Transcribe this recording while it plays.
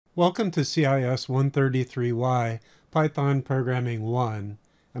Welcome to CIS 133Y, Python Programming 1,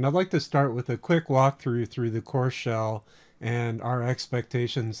 and I'd like to start with a quick walkthrough through the course shell and our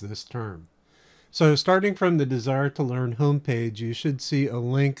expectations this term. So starting from the Desire to Learn homepage, you should see a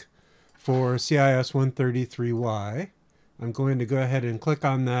link for CIS 133Y. I'm going to go ahead and click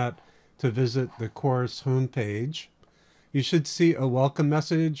on that to visit the course homepage. You should see a welcome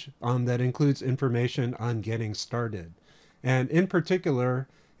message that includes information on getting started. And in particular,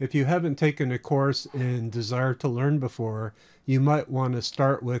 if you haven't taken a course in Desire to Learn before, you might want to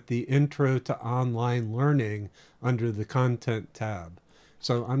start with the Intro to Online Learning under the Content tab.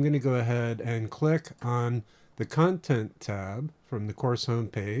 So I'm going to go ahead and click on the Content tab from the course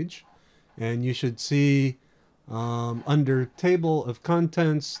homepage, and you should see under Table of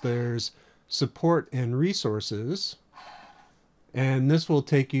Contents, there's Support and Resources, and this will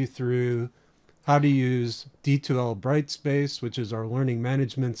take you through how to use D2L Brightspace, which is our learning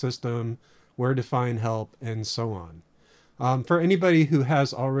management system, where to find help, and so on. For anybody who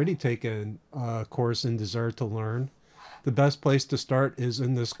has already taken a course in Desire to Learn, the best place to start is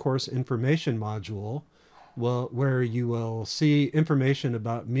in this course information module, where you will see information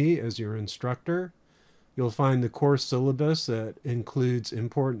about me as your instructor. You'll find the course syllabus that includes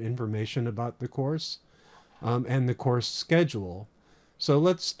important information about the course, and the course schedule. So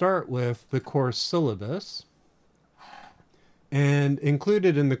let's start with the course syllabus. And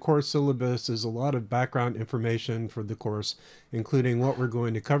included in the course syllabus is a lot of background information for the course, including what we're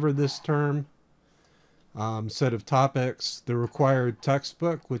going to cover this term, set of topics, the required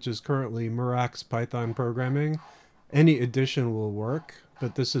textbook, which is currently Murax Python Programming. Any edition will work,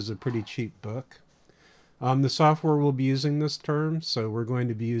 but this is a pretty cheap book. The software we'll be using this term, so we're going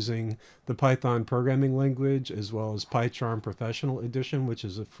to be using the Python programming language as well as PyCharm Professional Edition, which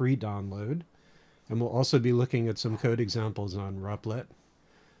is a free download. And we'll also be looking at some code examples on Replit.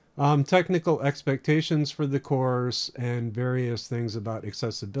 Technical expectations for the course and various things about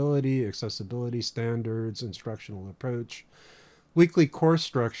accessibility, accessibility standards, instructional approach. Weekly course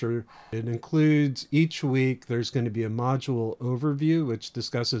structure. It includes each week there's going to be a module overview which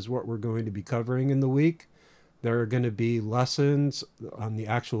discusses what we're going to be covering in the week. There are going to be lessons on the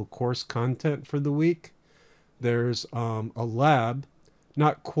actual course content for the week. There's a lab,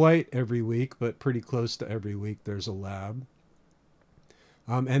 not quite every week, but pretty close to every week there's a lab.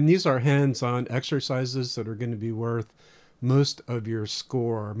 And these are hands-on exercises that are going to be worth most of your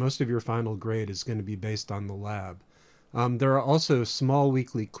score. Most of your final grade is going to be based on the lab. There are also small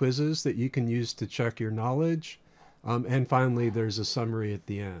weekly quizzes that you can use to check your knowledge. And finally, there's a summary at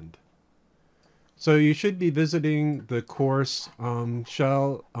the end. So you should be visiting the course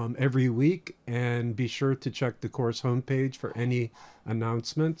shell every week, and be sure to check the course homepage for any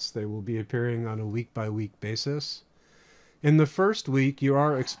announcements. They will be appearing on a week-by-week basis. In the first week, you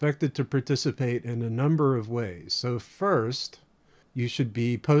are expected to participate in a number of ways. So first, you should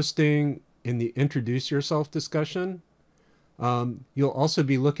be posting in the Introduce Yourself discussion. You'll also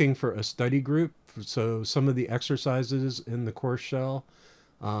be looking for a study group. So some of the exercises in the course shell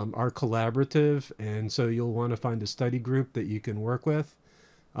are collaborative, and so you'll want to find a study group that you can work with.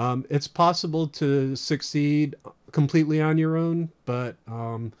 It's possible to succeed completely on your own, but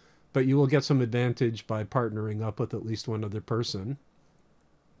you will get some advantage by partnering up with at least one other person.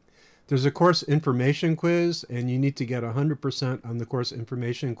 There's a course information quiz, and you need to get 100% on the course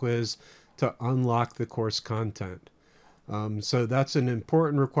information quiz to unlock the course content. So that's an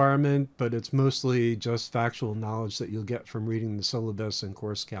important requirement, but it's mostly just factual knowledge that you'll get from reading the syllabus and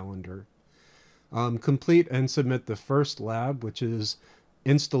course calendar. Complete and submit the first lab, which is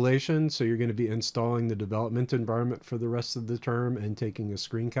installation. So you're going to be installing the development environment for the rest of the term and taking a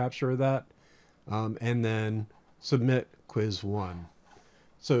screen capture of that. And then submit quiz 1.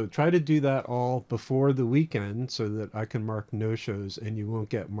 So try to do that all before the weekend so that I can mark no-shows and you won't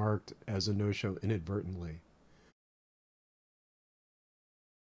get marked as a no-show inadvertently.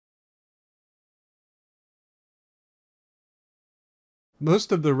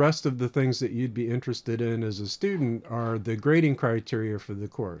 Most of the rest of the things that you'd be interested in as a student are the grading criteria for the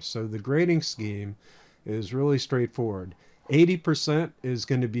course. So the grading scheme is really straightforward. 80% is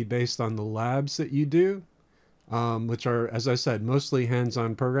going to be based on the labs that you do, which are, as I said, mostly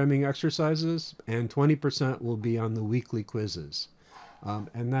hands-on programming exercises, and 20% will be on the weekly quizzes.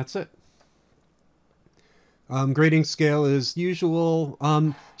 And that's it. Grading scale is usual.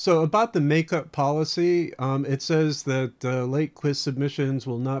 So about the makeup policy, it says that late quiz submissions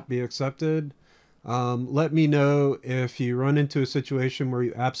will not be accepted. Let me know if you run into a situation where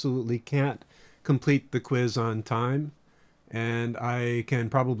you absolutely can't complete the quiz on time, and I can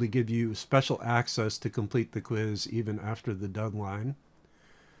probably give you special access to complete the quiz even after the deadline.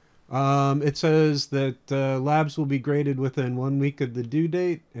 It says that labs will be graded within 1 week of the due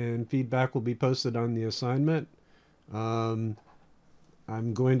date, and feedback will be posted on the assignment. Um,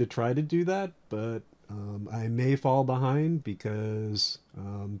 I'm going to try to do that, but I may fall behind because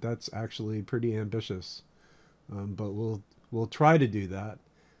that's actually pretty ambitious. But we'll try to do that.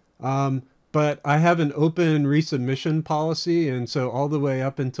 Um, but I have an open resubmission policy, and so all the way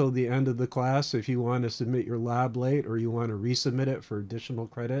up until the end of the class, if you want to submit your lab late or you want to resubmit it for additional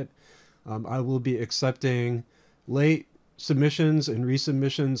credit, I will be accepting late submissions and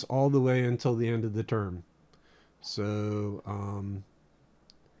resubmissions all the way until the end of the term. So,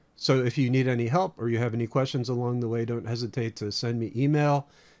 so if you need any help or you have any questions along the way, don't hesitate to send me email,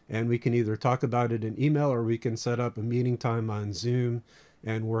 and we can either talk about it in email or we can set up a meeting time on Zoom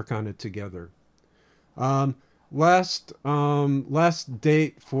and work on it together. Last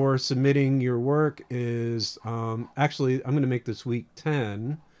date for submitting your work is actually, I'm going to make this week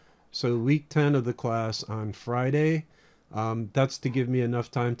 10. So week 10 of the class on Friday. That's to give me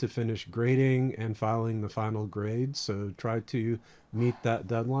enough time to finish grading and filing the final grade. So try to meet that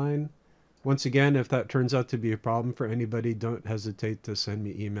deadline. Once again, if that turns out to be a problem for anybody, don't hesitate to send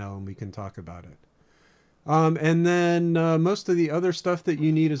me email and we can talk about it. And then most of the other stuff that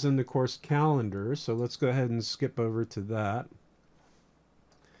you need is in the course calendar. So let's go ahead and skip over to that.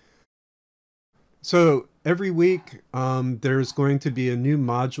 So every week there's going to be a new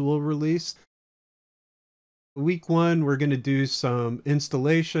module released. Week 1, we're going to do some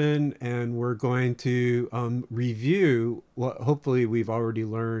installation, and we're going to review what hopefully we've already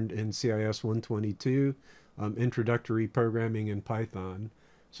learned in CIS 122, introductory programming in Python.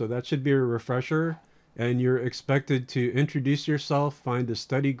 So that should be a refresher, and you're expected to introduce yourself, find a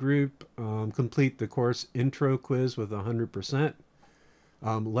study group, complete the course intro quiz with 100%,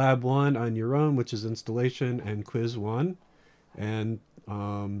 lab 1 on your own, which is installation, and quiz 1, and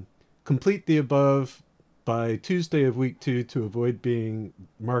complete the above by Tuesday of week 2 to avoid being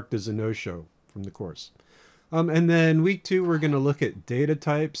marked as a no-show from the course. And then week 2, we're going to look at data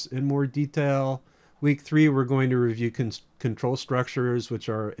types in more detail. Week 3, we're going to review control structures, which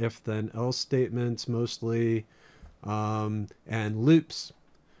are if, then, else statements mostly, and loops.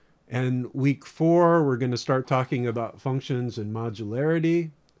 And week 4, we're going to start talking about functions and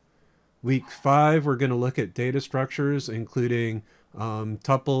modularity. Week 5, we're going to look at data structures, including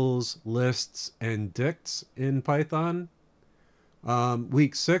tuples, lists, and dicts in Python.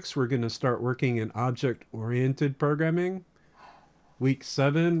 Week 6, we're going to start working in object-oriented programming. Week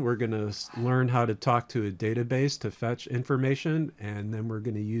 7, we're going to learn how to talk to a database to fetch information, and then we're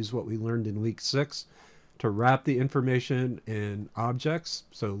going to use what we learned in week 6 to wrap the information in objects,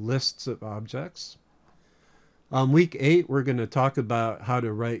 so lists of objects. Week 8, we're going to talk about how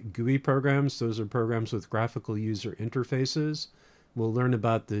to write GUI programs. Those are programs with graphical user interfaces. We'll learn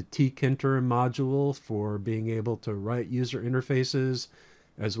about the tkinter module for being able to write user interfaces,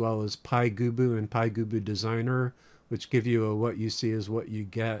 as well as PyGubu and PyGubu Designer, which give you a what you see is what you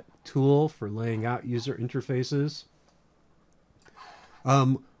get tool for laying out user interfaces.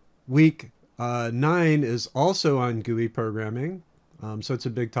 Week 9 is also on GUI programming. So it's a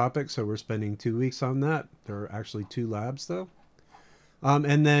big topic, so we're spending 2 weeks on that. There are actually 2 labs, though.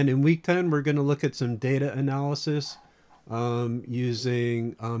 And then in week 10, we're going to look at some data analysis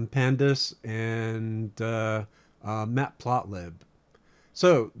using Pandas and Matplotlib.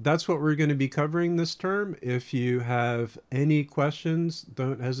 So that's what we're going to be covering this term. If you have any questions,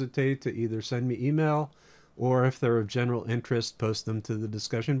 don't hesitate to either send me email, or if they're of general interest, post them to the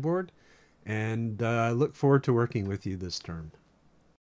discussion board. And I look forward to working with you this term.